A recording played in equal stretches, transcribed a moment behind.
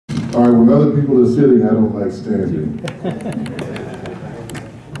All right, when other people are sitting, I don't like standing.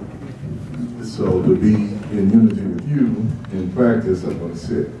 So to be in unity with you, in practice, I'm going to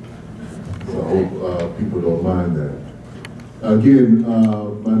sit. So I hope people don't mind that. Again,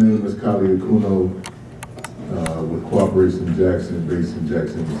 my name is Akuno with Cooperative Jackson, based in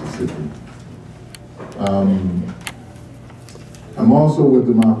Jackson, Mississippi. I'm also with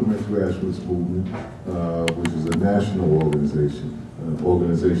the Malcolm X Grassroots Movement, which is a national organization, an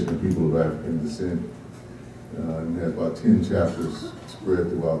organization of people of African descent, and has about 10 chapters spread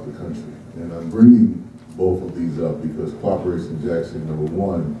throughout the country. And I'm bringing both of these up because Cooperative Jackson, number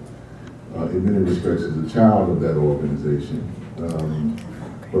one, in many respects is a child of that organization.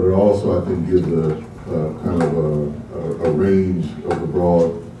 But it also, I think, gives a kind of a range of the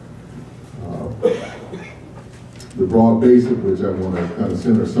broad base of which I want to kind of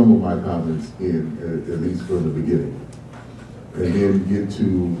center some of my comments in, at least from the beginning. And then get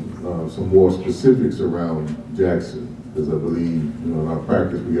to some more specifics around Jackson, because I believe, in our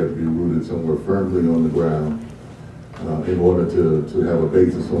practice we have to be rooted somewhere firmly on the ground in order to have a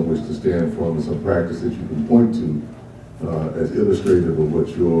basis on which to stand from, and some practice that you can point to as illustrative of what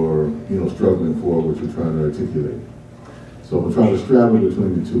you're struggling for, what you're trying to articulate. So I'm trying to straddle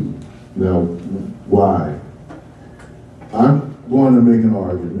between the two. Now, why? I'm going to make an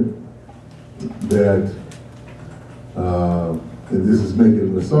argument that, and this is making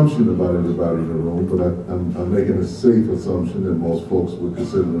an assumption about everybody in the room, but I'm making a safe assumption that most folks would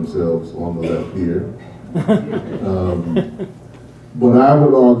consider themselves on the left here. But I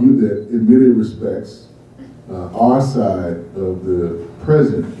would argue that in many respects, our side of the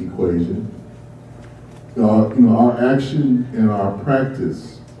present equation, our action and our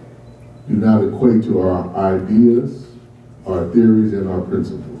practice do not equate to our ideas, our theories, and our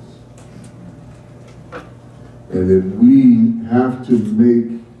principles. And that we have to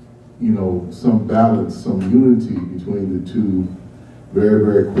make, some balance, some unity between the two very,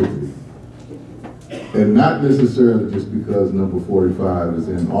 very quickly. And not necessarily just because number 45 is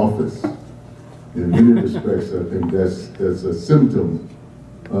in office. In many respects, I think that's a symptom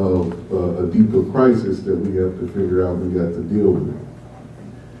of a deeper crisis that we have to figure out we got to deal with.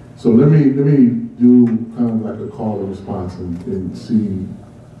 So let me do kind of like a call and response and see,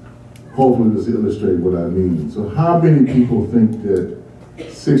 hopefully this illustrate what I mean. So how many people think that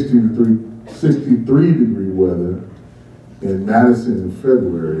 63 degree weather in Madison in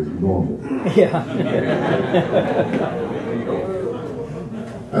February is normal? Yeah.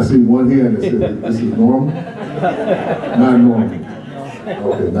 I see one hand that says, this is normal? Not normal.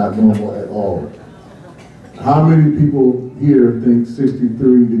 Okay, not normal at all. How many people here think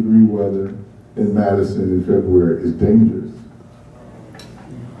 63 degree weather in Madison in February is dangerous?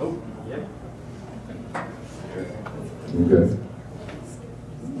 Okay.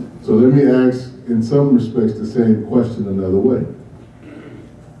 So let me ask, in some respects, the same question another way.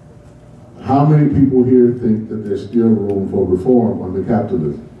 How many people here think that there's still room for reform under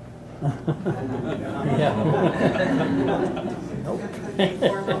capitalism?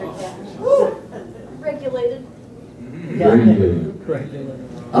 Regulated. Regulated.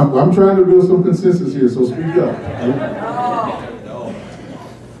 I'm trying to build some consensus here, so speak up.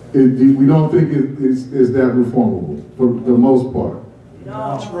 We don't think it's that reformable for the most part.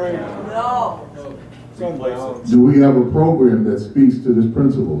 No. That's right. No. Do we have a program that speaks to this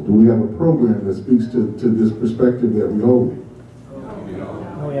principle? Do we have a program that speaks to this perspective that we hold?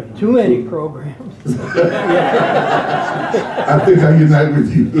 No, we have too many programs. I think I unite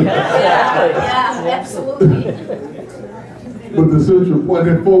with you. Yeah, absolutely. But the central point,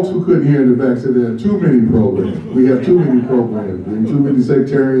 and folks who couldn't hear in the back said there are too many programs. We have too many programs. There are too many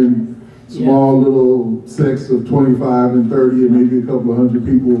sectarian, small little sects of 25 and 30 and maybe a couple of hundred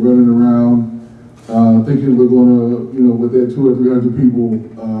people running around thinking we're going to, with that 200 or 300 people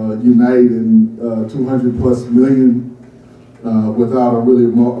unite in 200 plus million without a really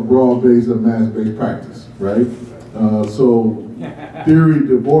broad base of mass-based practice, right? So theory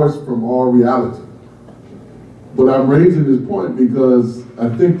divorced from all reality. But I'm raising this point because I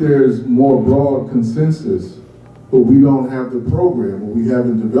think there's more broad consensus, but we don't have the program, or we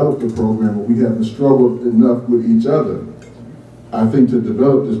haven't developed the program, or we haven't struggled enough with each other, I think, to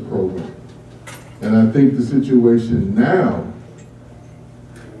develop this program. And I think the situation now,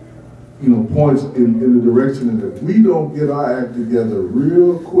 points in the direction that if we don't get our act together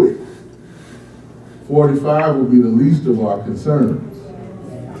real quick, 45 will be the least of our concerns,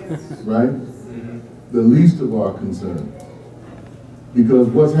 right? The least of our concerns. Because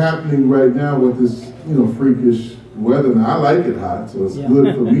what's happening right now with this, freakish weather, now I like it hot, so it's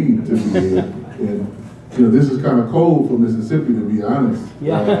good for me to be in You know, this is kind of cold for Mississippi, to be honest.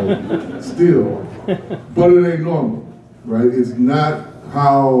 Yeah. Still, but it ain't normal, right? It's not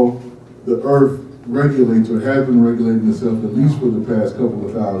how the earth regulates or has been regulating itself, at least for the past couple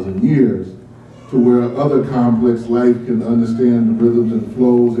of thousand years, to where other complex life can understand the rhythms and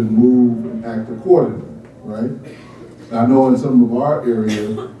flows and move and act accordingly, right? I know in some of our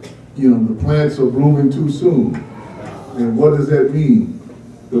area, you know, the plants are blooming too soon. And what does that mean?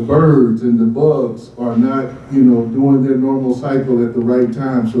 The birds and the bugs are not, you know, doing their normal cycle at the right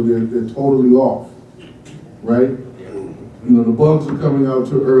time, so they're totally off, right? You know, the bugs are coming out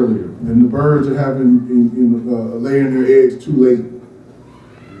too earlier, and the birds are laying their eggs too late,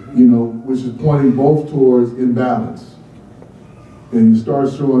 you know, which is pointing both towards imbalance. And you start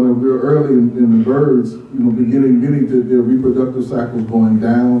showing up real early in the birds, you know, beginning their reproductive cycles going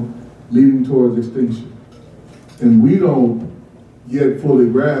down, leading towards extinction. And we don't yet fully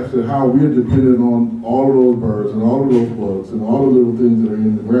grasp that how we're dependent on all of those birds and all of those bugs and all the little things that are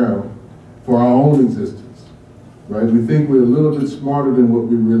in the ground for our own existence, right? We think we're a little bit smarter than what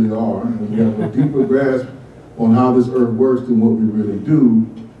we really are, and we have a deeper grasp on how this earth works than what we really do,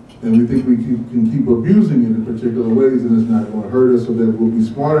 and we think we can keep abusing it in particular ways, and it's not going to hurt us, so that we'll be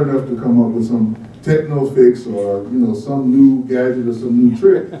smart enough to come up with some techno fix or, you know, some new gadget or some new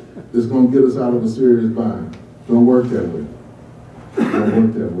trick that's going to get us out of a serious bind. Don't work that way. Don't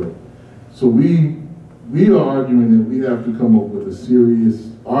work that way. So we are arguing that we have to come up with a serious,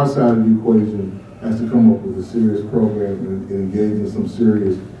 our side of the equation has to come up with a serious program and engage in some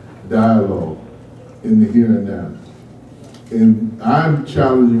serious dialogue in the here and now. And I'm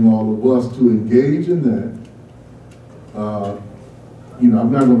challenging all of us to engage in that. You know,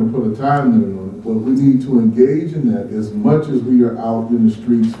 I'm not going to put a time limit on it, but we need to engage in that as much as we are out in the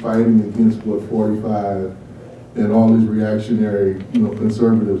streets fighting against what 45 and all these reactionary, you know,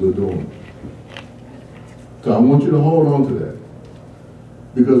 conservatives are doing. So I want you to hold on to that.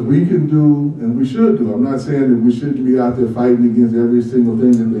 Because we can do, and we should do, I'm not saying that we shouldn't be out there fighting against every single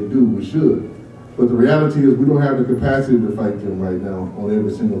thing that they do, we should. But the reality is we don't have the capacity to fight them right now on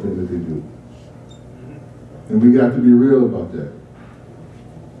every single thing that they do. And we got to be real about that.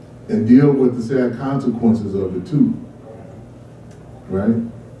 And deal with the sad consequences of it too, right?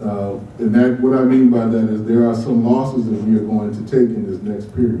 And that, what I mean by that is there are some losses that we are going to take in this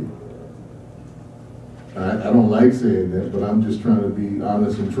next period. I don't like saying that, but I'm just trying to be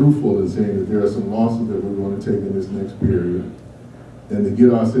honest and truthful in saying that there are some losses that we're going to take in this next period. And to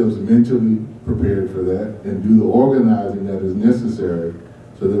get ourselves mentally prepared for that and do the organizing that is necessary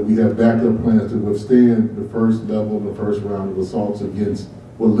so that we have backup plans to withstand the first level, the first round of assaults against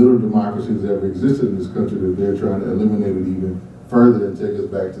what little democracy has ever existed in this country, that they're trying to eliminate it even further and take us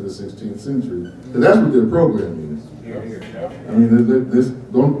back to the 16th century. And that's what their program is. I mean,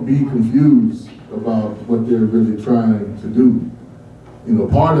 don't be confused about what they're really trying to do. You know,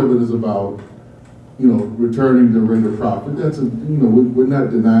 part of it is about, you know, returning the rate of profit. That's a, you know, we're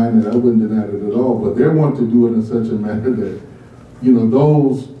not denying it. I wouldn't deny it at all. But they want to do it in such a manner that, you know,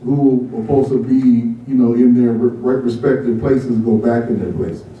 those who are supposed to be, you know, in their respective places go back in their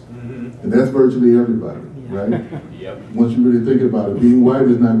places. And that's virtually everybody, right? Yep. Once you really think about it, being white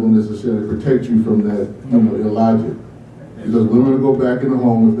is not going to necessarily protect you from that, you know, illogic. Because women will go back in the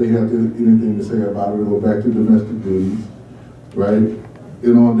home if they have anything to say about it, or go back to domestic duties, right?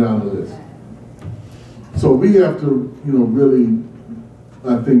 And on down the list. So we have to, you know, really,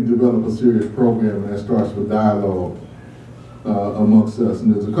 I think, develop a serious program, and that starts with dialogue amongst us.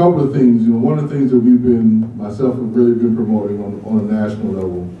 And there's a couple of things, you know, one of the things that myself have really been promoting on a national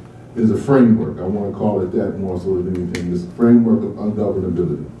level is a framework. I want to call it that more so than anything. This framework of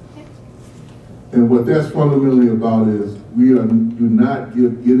ungovernability. And what that's fundamentally about is do not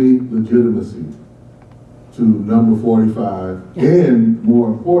give any legitimacy to number 45, and more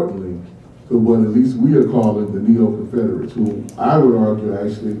importantly, to what at least we are calling the neo-Confederates, who I would argue are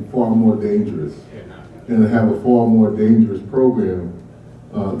actually far more dangerous and have a far more dangerous program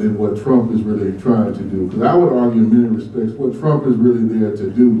than what Trump is really trying to do. Because I would argue in many respects, what Trump is really there to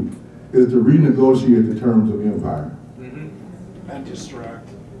do is to renegotiate the terms of empire. And distract.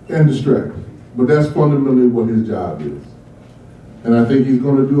 And distract. But that's fundamentally what his job is. And I think he's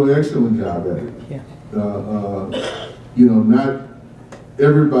going to do an excellent job at it. Yeah. You know, not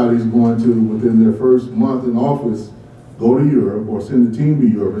everybody's going to, within their first month in office, go to Europe or send a team to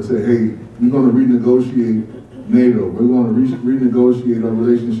Europe and say, hey, we're going to renegotiate NATO. We're going to renegotiate our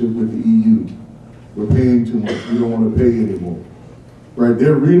relationship with the EU. We're paying too much. We don't want to pay anymore. Right?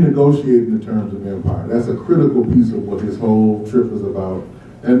 They're renegotiating the terms of empire. That's a critical piece of what his whole trip is about.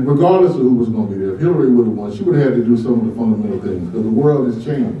 And regardless of who was going to be there, if Hillary would have won, she would have had to do some of the fundamental things, because the world has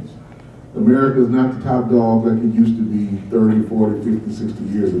changed. America is not the top dog like it used to be 30, 40, 50, 60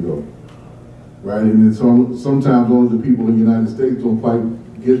 years ago. Right? And it's sometimes only the people in the United States don't quite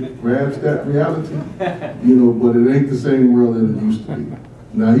grasp that reality. You know, but it ain't the same world that it used to be.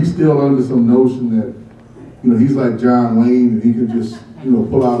 Now he's still under some notion that, you know, he's like John Wayne and he can just, you know,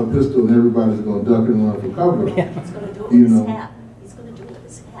 pull out a pistol and everybody's gonna duck and run for cover. He's gonna do it You with his know. hat. He's gonna do it with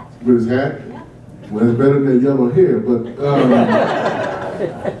his hat. With his hat? Yeah. Well, it's better than that yellow hair, but,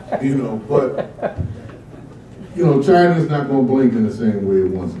 you know, but, you know, China's not gonna blink in the same way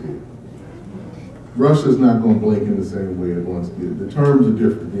it once did. Russia's not gonna blink in the same way it once did. The terms are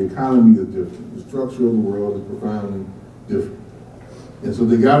different, the economy is different, the structure of the world is profoundly different. And so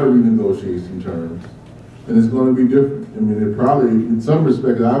they gotta renegotiate some terms, and it's gonna be different. I mean, it probably, in some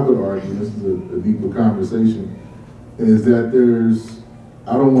respects, I would argue, this is a deeper conversation, is that there's,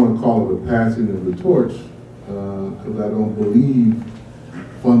 I don't want to call it a passing of the torch, because I don't believe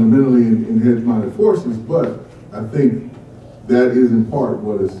fundamentally in hegemonic forces, but I think that is in part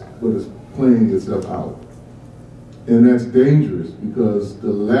what is playing itself out. And that's dangerous, because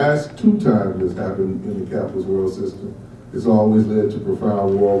the last two times this happened in the capitalist world system, it's always led to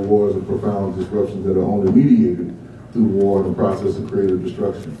profound world wars and profound disruptions that are only mediated through war and the process of creative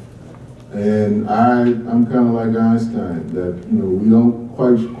destruction. And I'm kind of like Einstein, that, you know, we don't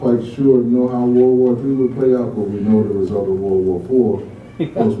quite sure know how World War III would play out, but we know the result of World War IV,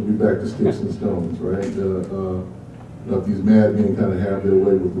 of course, we'll be back to sticks and stones, right? If these madmen kind of have their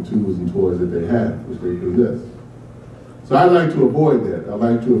way with the tools and toys that they have, which they possess. So I like to avoid that. I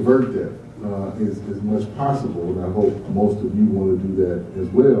like to avert that as much possible, and I hope most of you want to do that as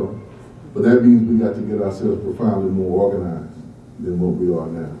well. But that means we got to get ourselves profoundly more organized than what we are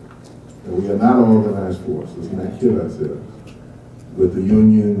now. And we are not an organized force. Let's not kid ourselves. With the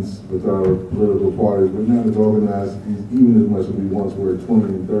unions, with our political parties, we're not as organized even as much as we once were 20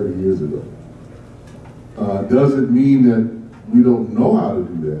 and 30 years ago. Does it mean that we don't know how to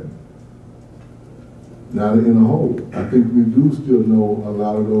do that? Not in a whole. I think we do still know a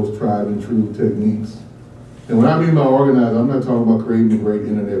lot of those tried and true techniques. And when I mean by organized, I'm not talking about creating a great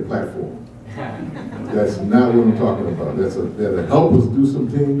internet platform. That's not what I'm talking about. That'll help us do some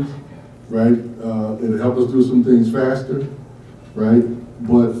things, right? It'll help us do some things faster, right?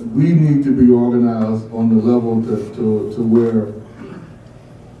 But we need to be organized on the level to where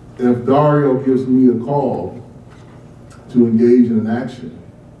if Dario gives me a call to engage in an action,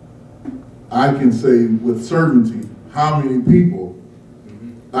 I can say with certainty how many people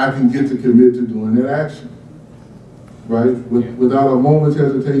I can get to commit to doing that action, right? Without a moment's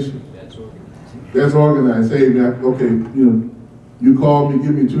hesitation. That's organized. Hey, man, okay, you know, you call me,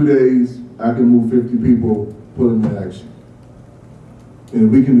 give me 2 days, I can move 50 people, put them in action.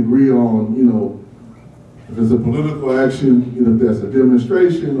 And we can agree on, you know, if it's a political action, you know, if that's a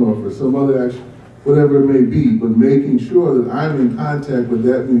demonstration or for some other action, whatever it may be, but making sure that I'm in contact with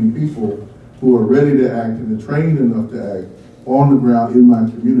that many people who are ready to act and are trained enough to act on the ground in my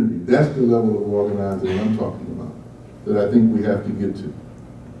community. That's the level of organizing I'm talking about, that I think we have to get to.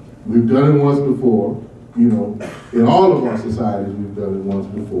 We've done it once before, you know, in all of our societies we've done it once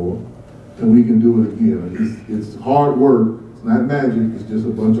before, and we can do it again. It's hard work, it's not magic, it's just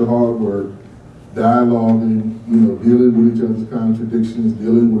a bunch of hard work, dialoguing, you know, dealing with each other's contradictions,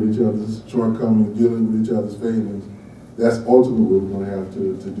 dealing with each other's shortcomings, dealing with each other's failings. That's ultimately what we're going to have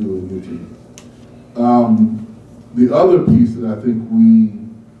to do and get to. The other piece that I think we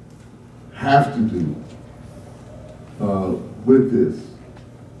have to do with this,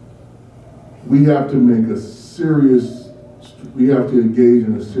 we have to make we have to engage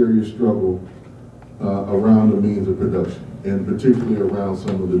in a serious struggle around the means of production, and particularly around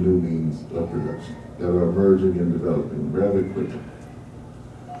some of the new means of production that are emerging and developing rather quickly.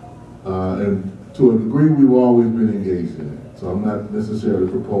 And to a degree, we've always been engaged in it, so I'm not necessarily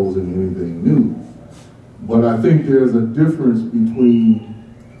proposing anything new. But I think there's a difference between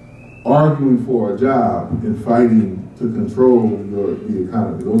arguing for a job and fighting to control the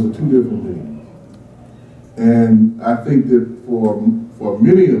economy. Those are two different things. And I think that for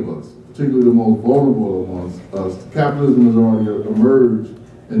many of us, particularly the most vulnerable amongst us, capitalism has already emerged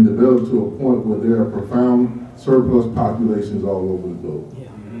and developed to a point where there are profound surplus populations all over the globe. Yeah.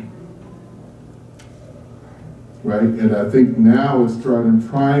 Right? And I think now it's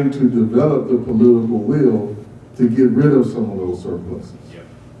trying to develop the political will to get rid of some of those surpluses.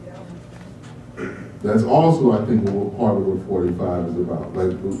 That's also, I think, part of what 45 is about.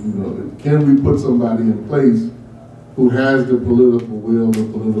 Like, you know, can we put somebody in place who has the political will, the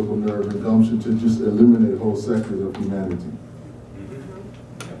political nerve and gumption to just eliminate whole sectors of humanity?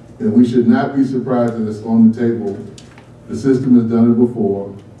 And we should not be surprised that it's on the table. The system has done it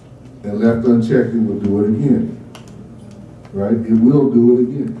before. and left unchecked, it will do it again. Right? It will do it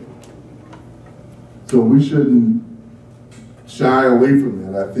again. So we shouldn't shy away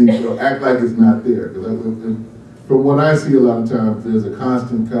from that. I think, act like it's not there. Because from what I see a lot of times, there's a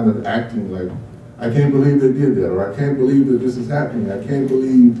constant kind of acting like, I can't believe they did that, or I can't believe that this is happening. I can't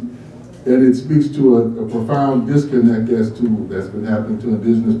believe, and it speaks to a profound disconnect as to, that's been happening to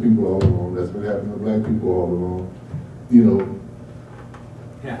indigenous people all along, that's been happening to black people all along. You know.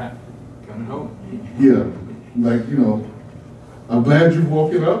 Yeah, coming home. Yeah, like, you know, I'm glad you've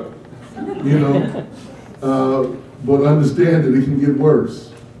woken up, you know, but understand that it can get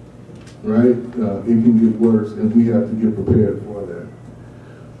worse, right? It can get worse, and we have to get prepared for that.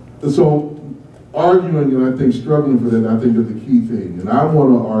 And so, arguing and I think struggling for that, I think is the key thing. And I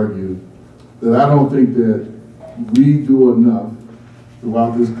want to argue that I don't think that we do enough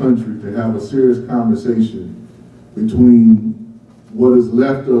throughout this country to have a serious conversation between what is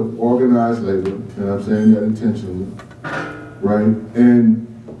left of organized labor, and I'm saying that intentionally, right, and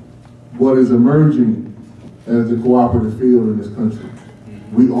what is emerging as the cooperative field in this country.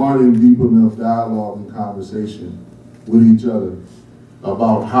 We aren't in deep enough dialogue and conversation with each other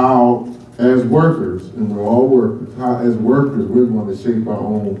about how, as workers, and we're all workers, how as workers we're going to shape our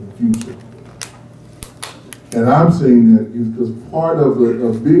own future. And I'm saying that because part of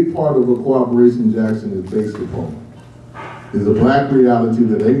a big part of what Cooperation Jackson is based upon is a black reality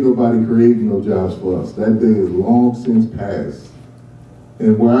that ain't nobody creating no jobs for us. That day is long since passed.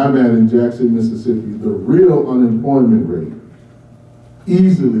 And where I'm at in Jackson, Mississippi, the real unemployment rate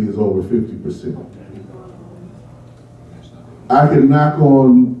easily is over 50%. I can knock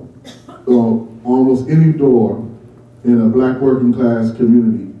on almost any door in a black working class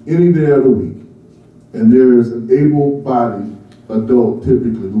community any day of the week, and there is an able-bodied adult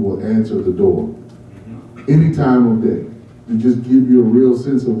typically who will answer the door any time of day, to just give you a real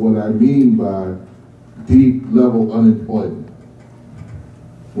sense of what I mean by deep level unemployment,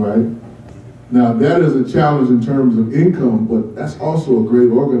 right? Now that is a challenge in terms of income, but that's also a great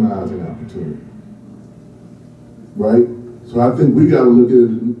organizing opportunity, right? So I think we got to look at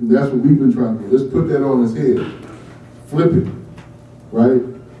it, and that's what we've been trying to do. Let's put that on its head, flip it, right?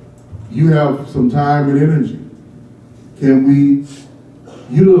 You have some time and energy. Can we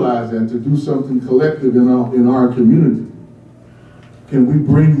utilize that to do something collective in our community? Can we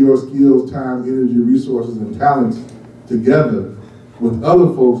bring your skills, time, energy, resources, and talents together with other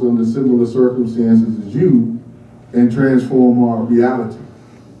folks under similar circumstances as you and transform our reality?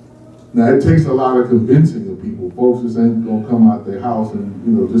 Now, it takes a lot of convincing of people. Folks just ain't gonna come out their house and,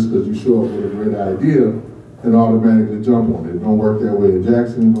 you know, just because you show up with a great idea and automatically jump on it. It don't work that way in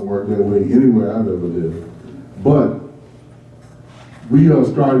Jackson, it don't work that way anywhere I've ever lived. But we are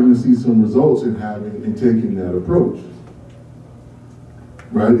starting to see some results in taking that approach,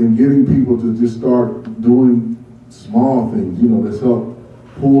 right? And getting people to just start doing small things, you know, let's help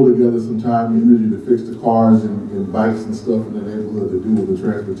pull together some time and energy to fix the cars and bikes and stuff in the neighborhood to do with the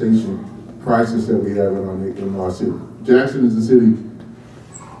transportation crisis that we have in our city. Jackson is a city,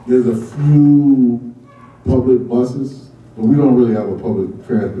 there's a few public buses, but we don't really have a public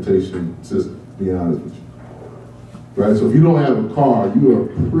transportation system, to be honest with you. Right, so if you don't have a car, you are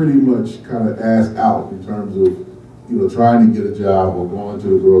pretty much kind of ass out in terms of, you know, trying to get a job or going to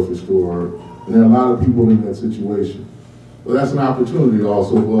the grocery store. And there are a lot of people in that situation. But that's an opportunity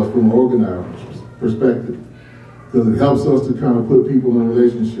also for us from an organizer's perspective, because it helps us to kind of put people in a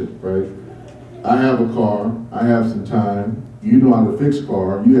relationship, right? I have a car, I have some time, you know how to fix a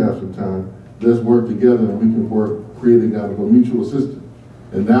car, you have some time, let's work together and we can work creating kind of a mutual system.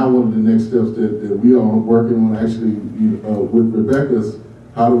 And now one of the next steps that we are working on actually with Rebecca's,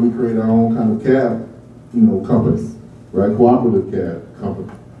 how do we create our own kind of cab, you know, company, right? Cooperative cab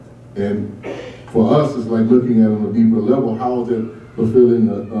company. And for us, it's like looking at it on a deeper level, how is it fulfilling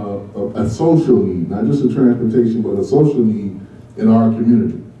a social need, not just a transportation, but a social need in our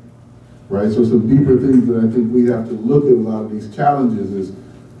community, right? So some deeper things that I think we have to look at a lot of these challenges is,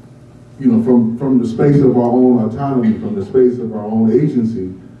 you know, from the space of our own autonomy, from the space of our own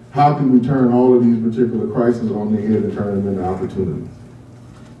agency, how can we turn all of these particular crises on their head and turn them into opportunities,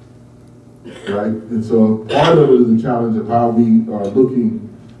 right? And so part of it is the challenge of how we are looking,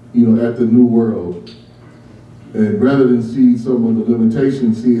 you know, at the new world. And rather than see some of the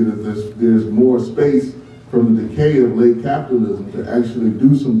limitations, see that there's more space from the decay of late capitalism to actually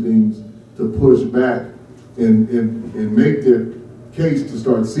do some things to push back and make their case to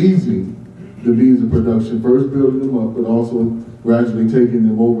start seizing the means of production, first building them up, but also gradually taking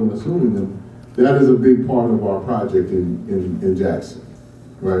them over and assuming them. That is a big part of our project in Jackson,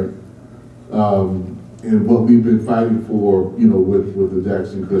 right? and what we've been fighting for, you know, with the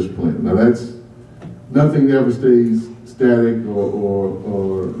Jackson Kush plant. Now that's, nothing ever stays static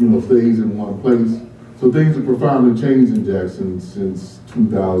or you know, stays in one place. So things have profoundly changed in Jackson since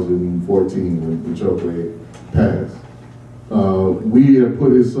 2014 when the Choke passed. We have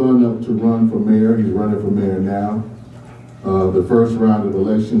put his son up to run for mayor. He's running for mayor now. The first round of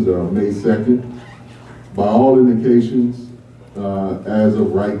elections are on May 2nd. By all indications, as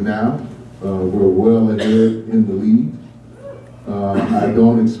of right now, we're well ahead in the lead. I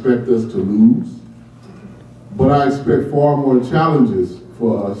don't expect us to lose, but I expect far more challenges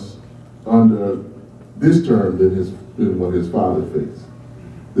for us under this term than what his father faced.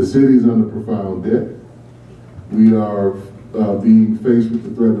 The city's under profound debt. We are being faced with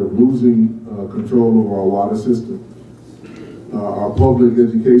the threat of losing control over our water system. Our public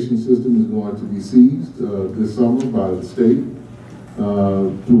education system is going to be seized this summer by the state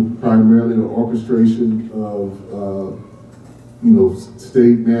through primarily the orchestration of you know,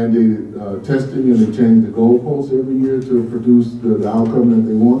 state mandated testing, and they change the goalposts every year to produce the outcome that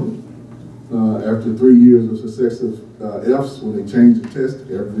they wanted. After 3 years of successive Fs, when they change the test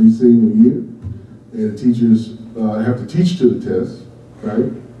every single year, and the teachers have to teach to the test,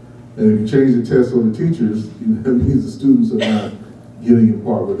 right? And if you change the test on the teachers, that means the students are not getting in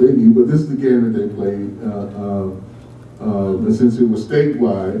part what they need. But this is the game that they played. And since it was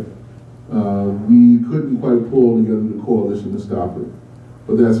statewide, we couldn't quite pull together the coalition to stop it.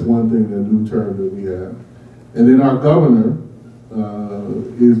 But that's one thing, the new term that we have. And then our governor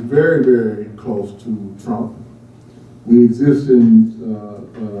is very, very close to Trump. We exist in,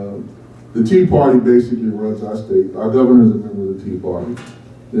 the Tea Party basically runs our state. Our governor is a member of the Tea Party.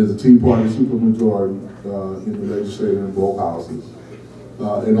 There's a Tea Party supermajority in the legislature in both houses,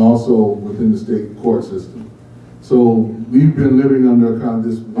 and also within the state court system. So we've been living under kind of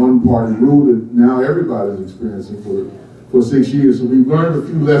this one-party rule that now everybody's experiencing for 6 years. So we've learned a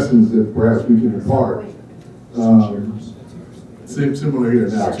few lessons that perhaps we can impart. Similar here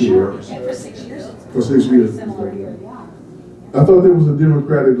now too, right? And for 6 years. For 6 years. Similar here, yeah. I thought there was a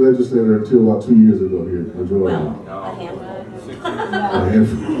Democratic legislator until about 2 years ago here, majority. Well, a handful. A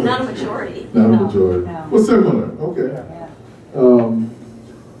handful. Not a majority. Not a No. majority. No. Well, similar. Okay.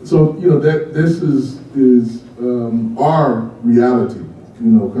 So you know that this is our reality. You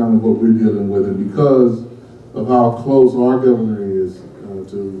know, kind of what we're dealing with, and because of how close our governor is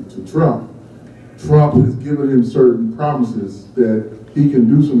to Trump, Trump has given him certain promises that he can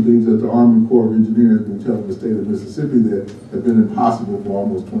do some things that the Army Corps of Engineers has been telling the state of Mississippi that have been impossible for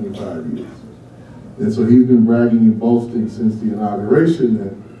almost 25 years. And so he's been bragging and boasting since the inauguration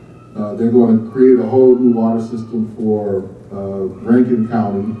that they're going to create a whole new water system for Rankin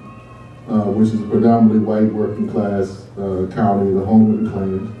County, which is a predominantly white working class county, the home of the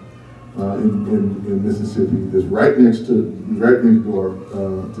Klan in Mississippi. It's right next door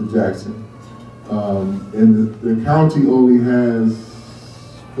to Jackson. And the county only has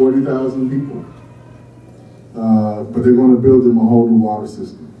 40,000 people, but they're going to build them a whole new water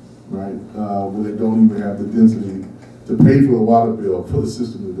system, right? Where they don't even have the density to pay for the water bill for the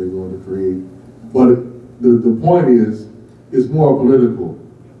system that they're going to create. But the point is, it's more political,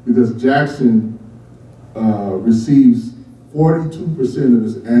 because Jackson receives 42% of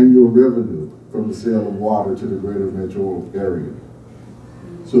its annual revenue from the sale of water to the greater metro area.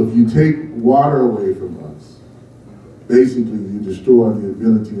 So if you take water away from us, basically you destroy the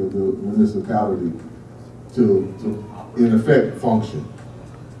ability of the municipality to in effect, function.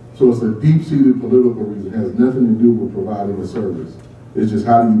 So it's a deep-seated political reason. It has nothing to do with providing a service. It's just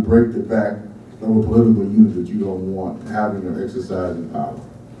how do you break the back of a political unit that you don't want having or exercising power,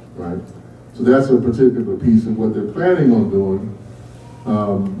 right? So that's a particular piece of what they're planning on doing,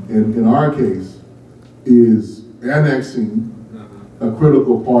 in our case, is annexing a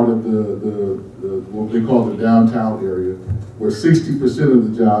critical part of what they call the downtown area, where 60%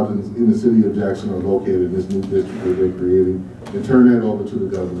 of the jobs in the city of Jackson are located in this new district that they're creating, and turn that over to the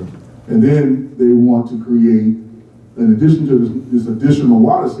government. And then they want to create, in addition to this additional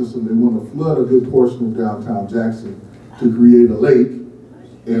water system, they want to flood a good portion of downtown Jackson to create a lake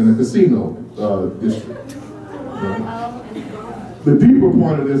and a casino district. Right? The deeper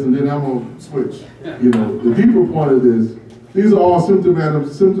point of this, and then I'm going to switch, the deeper point of this, these are all symptoms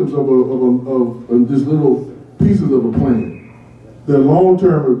of just little pieces of a plan. The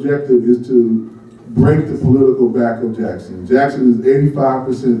long-term objective is to break the political back of Jackson. Jackson is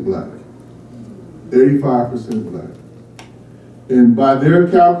 85% black. 85% black. And by their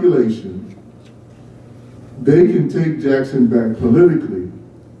calculation, they can take Jackson back politically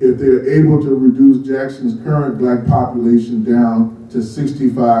if they're able to reduce Jackson's current black population down to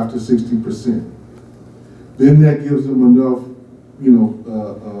 65 to 60%. then that gives them enough,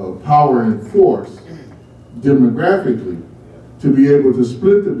 power and force demographically to be able to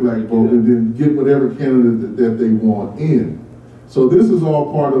split the black vote and then get whatever candidate that they want in. So this is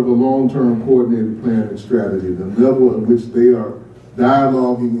all part of a long-term coordinated plan and strategy, the level at which they are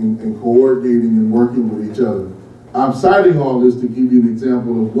dialoguing and coordinating and working with each other. I'm citing all this to give you an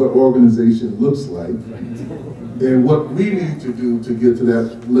example of what organization looks like and what we need to do to get to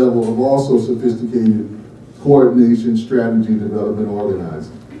that level of also sophisticated coordination, strategy, development,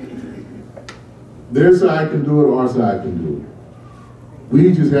 organizing. Their side can do it, our side can do it.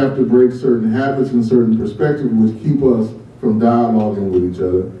 We just have to break certain habits and certain perspectives which keep us from dialoguing with each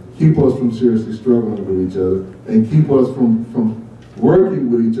other, keep us from seriously struggling with each other, and keep us from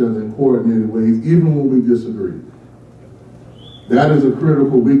working with each other in coordinated ways, even when we disagree. That is a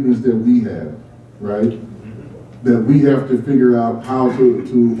critical weakness that we have, right? That we have to figure out how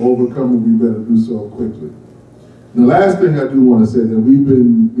to overcome, and we better do so quickly. The last thing I do want to say that we've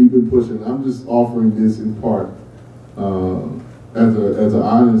been pushing, I'm just offering this in part as an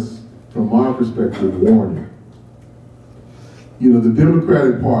honest, from our perspective, warning. The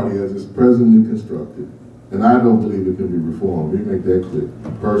Democratic Party, as it's presently constructed, and I don't believe it can be reformed, we make that clear,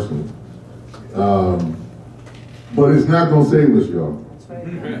 personally. But it's not going to save us, y'all.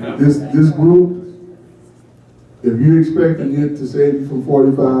 This group, if you're expecting it to save you from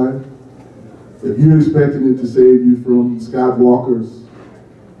 45, if you're expecting it to save you from Scott Walker's,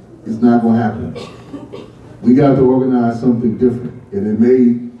 it's not going to happen. We got to organize something different, and it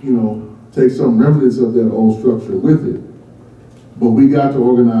may, take some remnants of that old structure with it. But we got to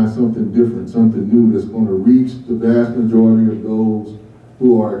organize something different, something new that's going to reach the vast majority of those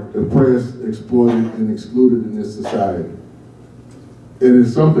who are oppressed, exploited, and excluded in this society. And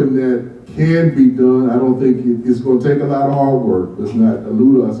it's something that can be done. I don't think it's going to take a lot of hard work. Let's not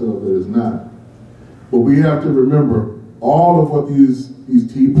elude ourselves that it's not. But we have to remember all of what these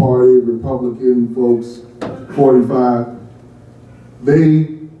Tea Party, Republican folks, 45,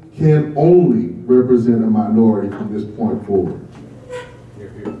 they can only represent a minority from this point forward.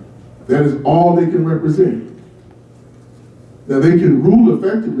 That is all they can represent. Now they can rule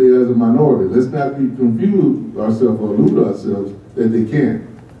effectively as a minority. Let's not be confused ourselves or elude ourselves that they can't.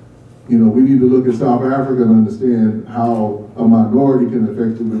 We need to look at South Africa and understand how a minority can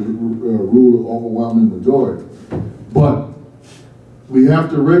effectively rule an overwhelming majority. But we have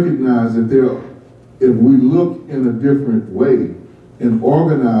to recognize that if we look in a different way and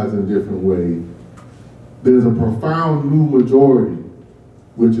organize in a different way, there's a profound new majority,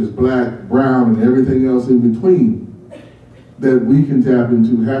 which is black, brown, and everything else in between, that we can tap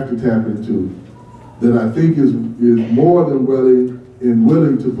into, have to tap into, that I think is more than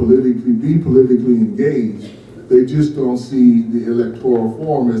willing to be politically engaged. They just don't see the electoral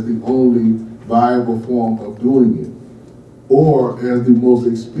form as the only viable form of doing it, or as the most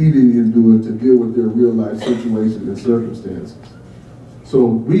expedient in doing it to deal with their real life situations and circumstances. So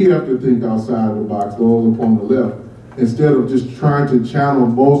we have to think outside the box, those upon the left, instead of just trying to channel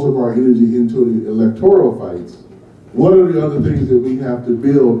most of our energy into the electoral fights. What are the other things that we have to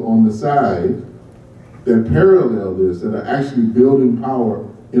build on the side that parallel this, that are actually building power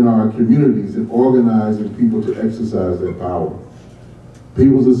in our communities and organizing people to exercise that power?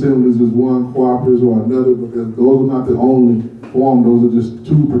 People's assemblies is one, cooperatives or another, but those are not the only form. Those are just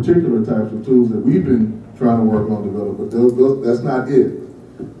two particular types of tools that we've been trying to work on developing, but that's not it.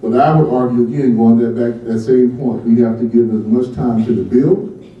 But I would argue, again, going back to that same point, we have to give as much time to the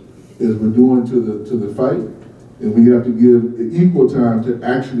build as we're doing to the fight, and we have to give equal time to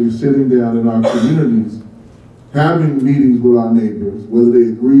actually sitting down in our communities, having meetings with our neighbors, whether they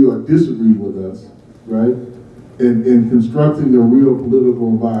agree or disagree with us, right? And constructing a real political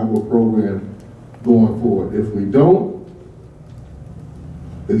and viable program going forward. If we don't,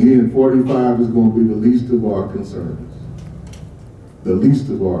 again, 45 is going to be the least of our concerns. The least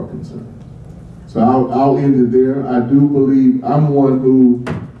of our concerns. So I'll end it there. I do believe, I'm one who,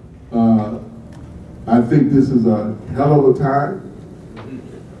 I think this is a hell of a time.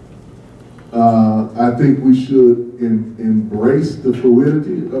 I think we should embrace the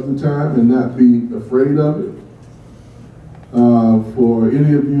fluidity of the time and not be afraid of it. For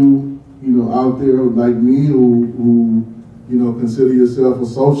any of you, out there like me who consider yourself a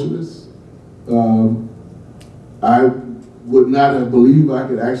socialist, I would not have believed I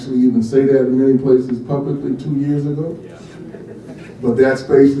could actually even say that in many places publicly 2 years ago. Yeah. But that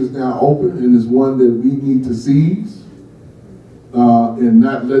space is now open and is one that we need to seize and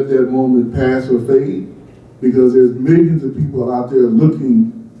not let that moment pass or fade, because there's millions of people out there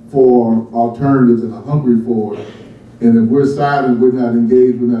looking for alternatives and are hungry for it. And if we're silent, we're not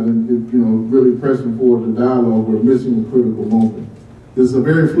engaged, we're not, really pressing forward the dialogue, we're missing a critical moment. This is a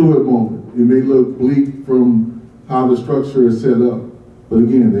very fluid moment. It may look bleak from how the structure is set up, but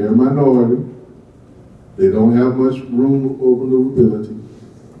again, they're a minority. They don't have much room for maneuverability.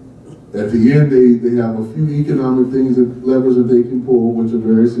 At the end, they have a few economic things, levers that they can pull, which are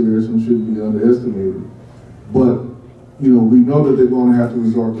very serious and shouldn't be underestimated. But, we know that they're going to have to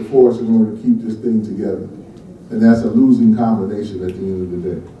resort to force in order to keep this thing together. And that's a losing combination at the end of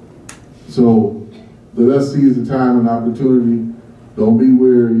the day. So let us seize the time and opportunity. Don't be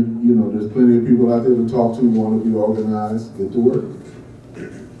weary. There's plenty of people out there to talk to who want to be organized. Get to work.